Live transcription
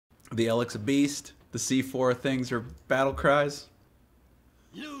The Elix a beast. The C4 things are battle cries.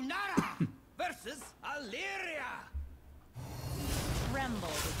 Lunara versus Illyria. Tremble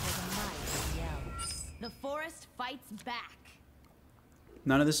before the might yells. The forest fights back.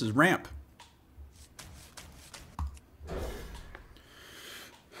 None of this is ramp.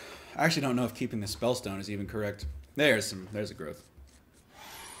 I actually don't know if keeping the spellstone is even correct. There's a growth.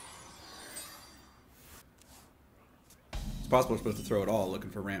 It's possible we're supposed to throw it all looking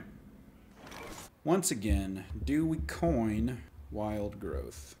for ramp. Once again, do we coin wild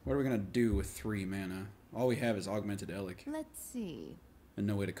growth? What are we gonna do with 3 mana? All we have is augmented Elic. Let's see. And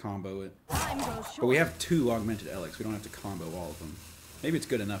no way to combo it. Time goes short. But we have 2 augmented Elics. We don't have to combo all of them. Maybe it's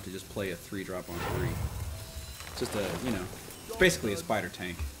good enough to just play a 3-drop on 3. It's just a, you know, it's basically a spider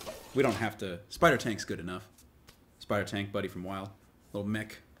tank. We don't have to... Spider tank's good enough. Spider tank, buddy from Wild. Little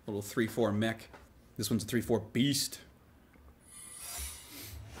mech. Little 3/4 mech. This one's a 3/4 beast.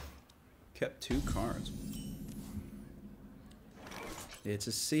 Kept 2 cards. It's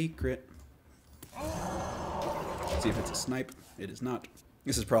a secret. See if it's a snipe. It is not.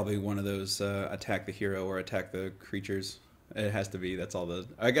 This is probably one of those attack the hero or attack the creatures. It has to be. That's all the...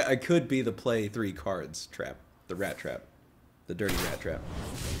 I could be the play 3 cards trap. The rat trap. The dirty rat trap.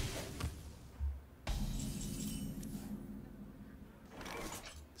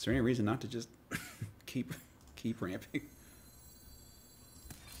 Is there any reason not to just keep ramping?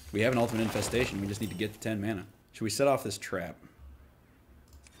 We have an ultimate infestation. We just need to get to 10 mana. Should we set off this trap?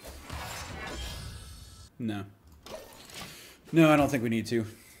 No. No, I don't think we need to.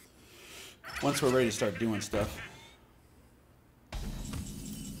 Once we're ready to start doing stuff.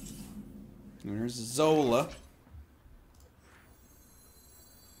 There's Zola.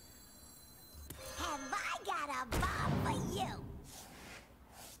 Have I got a bomb for you?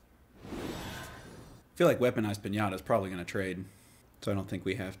 I feel like Weaponized Pinata is probably going to trade, so I don't think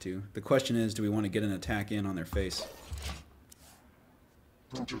we have to. The question is, do we want to get an attack in on their face?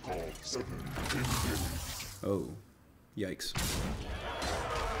 Protocol 7. Oh, yikes.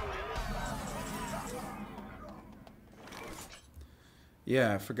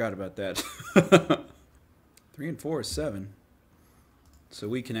 Yeah, I forgot about that. 3 and 4 is 7. So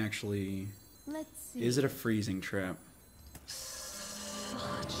we can actually... Let's see. Is it a freezing trap? Such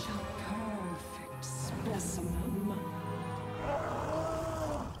a perfect specimen.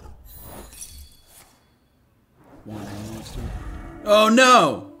 One monster. Oh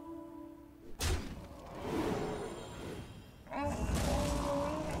no!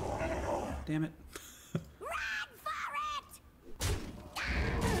 Damn it.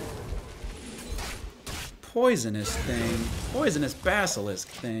 Poisonous thing. Poisonous basilisk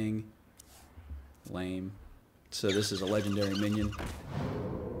thing. Lame. So this is a legendary minion.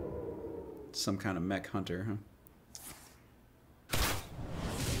 Some kind of mech hunter, huh?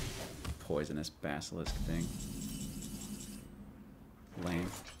 Poisonous basilisk thing.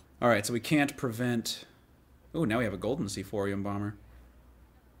 Lame. Alright, so we can't prevent... Oh, now we have a golden Seaforium bomber.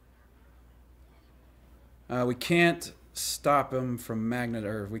 We can't stop him from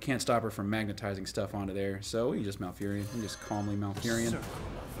we can't stop her from magnetizing stuff onto there, so we can just Malfurion. We can just calmly Malfurion. Circle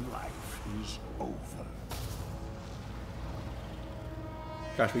of life is over.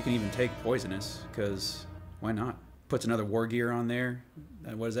 Gosh, we can even take poisonous, because why not? Puts another war gear on there.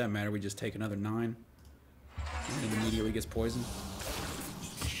 What does that matter? We just take another 9. And immediately gets poisoned.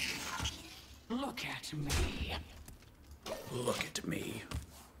 Look at me. Look at me.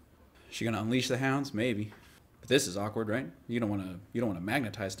 Is she gonna unleash the hounds? Maybe. But this is awkward, right? You don't wanna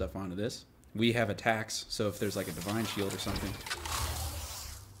magnetize stuff onto this. We have attacks, so if there's like a divine shield or something.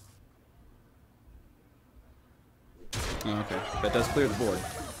 Oh, okay. That does clear the board.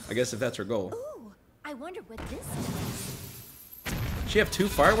 I guess if that's her goal. Ooh, I wonder what this is. She have 2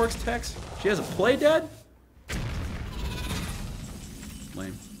 fireworks attacks? She has a play dead?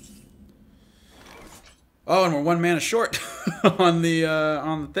 Lame. Oh, and we're 1 mana short on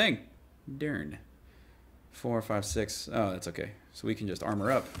the thing. Darn. 4, 5, 6. Oh, that's okay. So we can just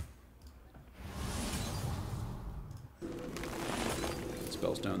armor up.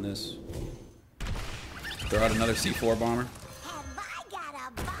 Spellstone this. Throw out another C4 bomber. Have I got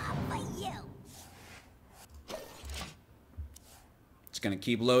a bomb for you? Just gonna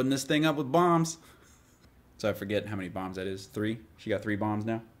keep loading this thing up with bombs. So I forget how many bombs that is. 3? She got 3 bombs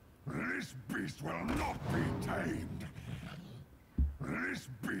now. This beast will not be tamed. This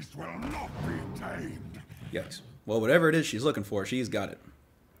beast will not be tamed. Yikes. Well, whatever it is she's looking for, she's got it.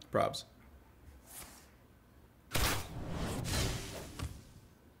 Props.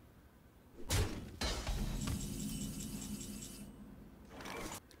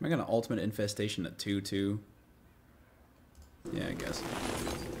 Am I gonna ultimate infestation at 2/2? Yeah, I guess.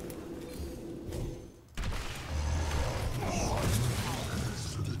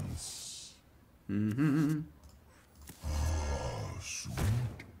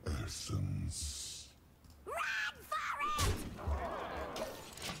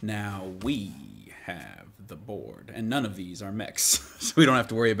 Now we have the board, and none of these are mechs, so we don't have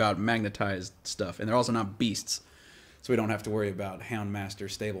to worry about magnetized stuff, and they're also not beasts, so we don't have to worry about Hound Master,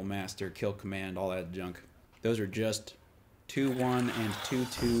 Stable Master, Kill Command, all that junk. Those are just 2-1 and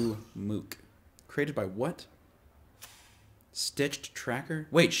 2-2 Mook. Created by what? Stitched Tracker?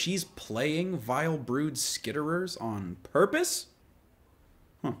 Wait, she's playing Vile Brood Skitterers on purpose?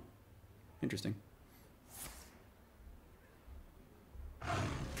 Huh. Interesting.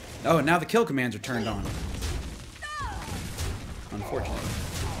 Oh, and now the kill commands are turned on. Unfortunate,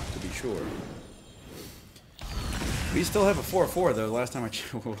 to be sure. We still have a 4-4 though. Last time I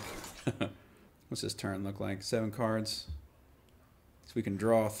what's this turn look like? 7 cards. So we can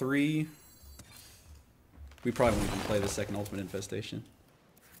draw 3. We probably won't even play the second Ultimate Infestation.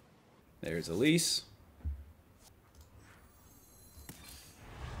 There's Elise.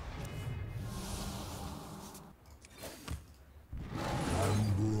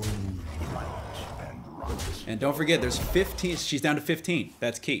 And don't forget, there's 15. She's down to 15.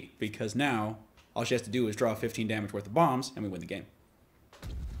 That's key, because now all she has to do is draw 15 damage worth of bombs, and we win the game.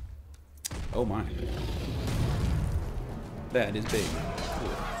 Oh my. That is big.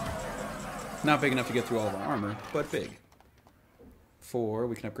 Not big enough to get through all of our armor, but big. 4,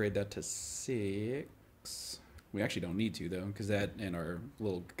 we can upgrade that to 6. We actually don't need to, though, because that and our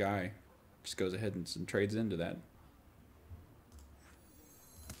little guy just goes ahead and trades into that.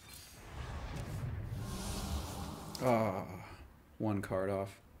 Ah, 1 card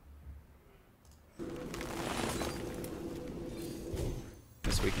off.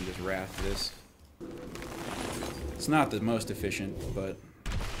 Guess we can just wrath this. It's not the most efficient, but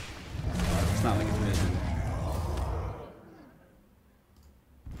it's not like it's missing.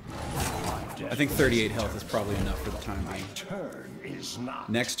 I think 38 health is probably enough for the time being.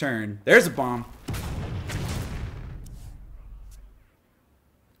 Next turn. There's a bomb.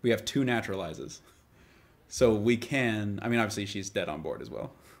 We have 2 naturalizes. So we can, I mean, obviously she's dead on board as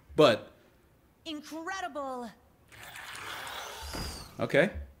well. But Incredible. okay.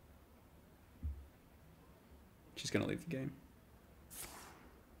 She's gonna leave the game.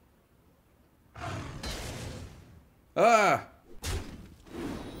 Ah!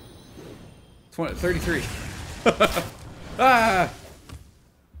 33. Ah!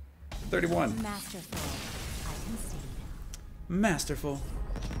 31. Masterful. I concede. Masterful.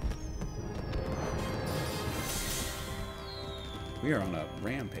 We are on a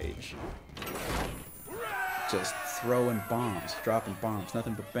rampage. Just throwing bombs, dropping bombs,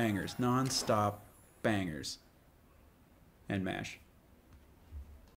 nothing but bangers, non-stop bangers. And mash.